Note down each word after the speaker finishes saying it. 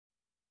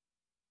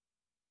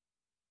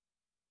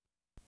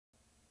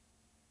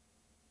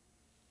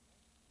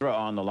Sandra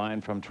on the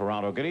line from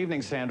Toronto. Good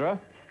evening, Sandra.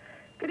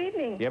 Good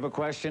evening. You have a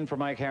question for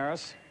Mike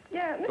Harris?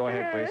 Yeah, Mr. Go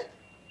ahead, Harris.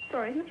 please.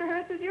 Sorry, Mr.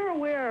 Harris, as you're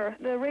aware,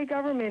 the Ray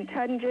government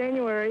had in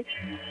January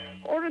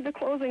ordered the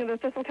closing of the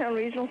Thistletown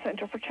Regional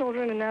Centre for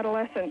children and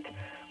adolescents,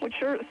 which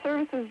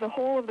services the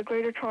whole of the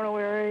Greater Toronto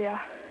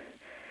Area.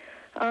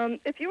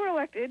 If you were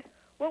elected,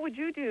 what would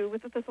you do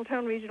with the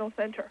Thistletown Regional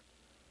Centre?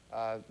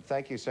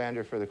 Thank you,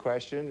 Sandra, for the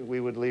question.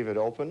 We would leave it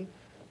open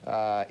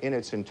in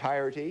its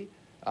entirety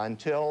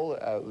until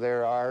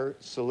there are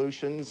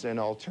solutions and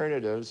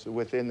alternatives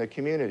within the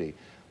community.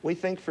 We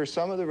think for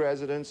some of the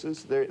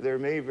residences, there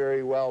may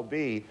very well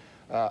be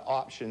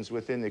options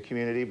within the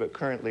community, but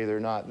currently they're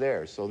not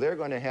there. So they're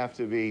going to have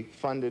to be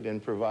funded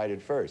and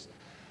provided first.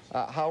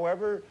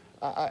 However,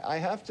 I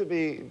have to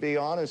be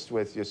honest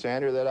with you,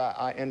 Sandra,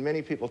 that and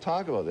many people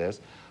talk about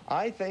this,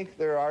 I think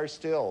there are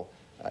still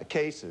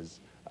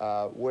cases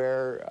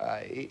where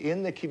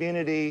in the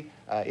community,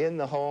 in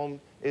the home,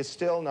 is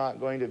still not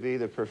going to be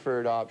the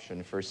preferred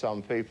option for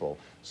some people.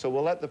 So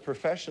we'll let the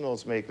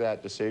professionals make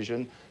that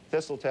decision.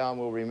 Thistletown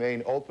will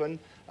remain open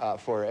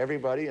for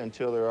everybody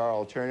until there are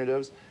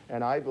alternatives,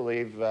 and I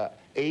believe a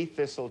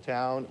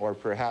Thistletown, or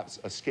perhaps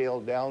a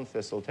scaled-down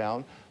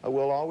Thistletown,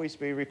 will always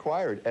be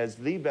required as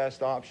the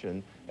best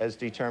option as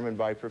determined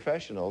by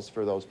professionals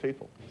for those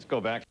people. Let's go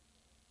back.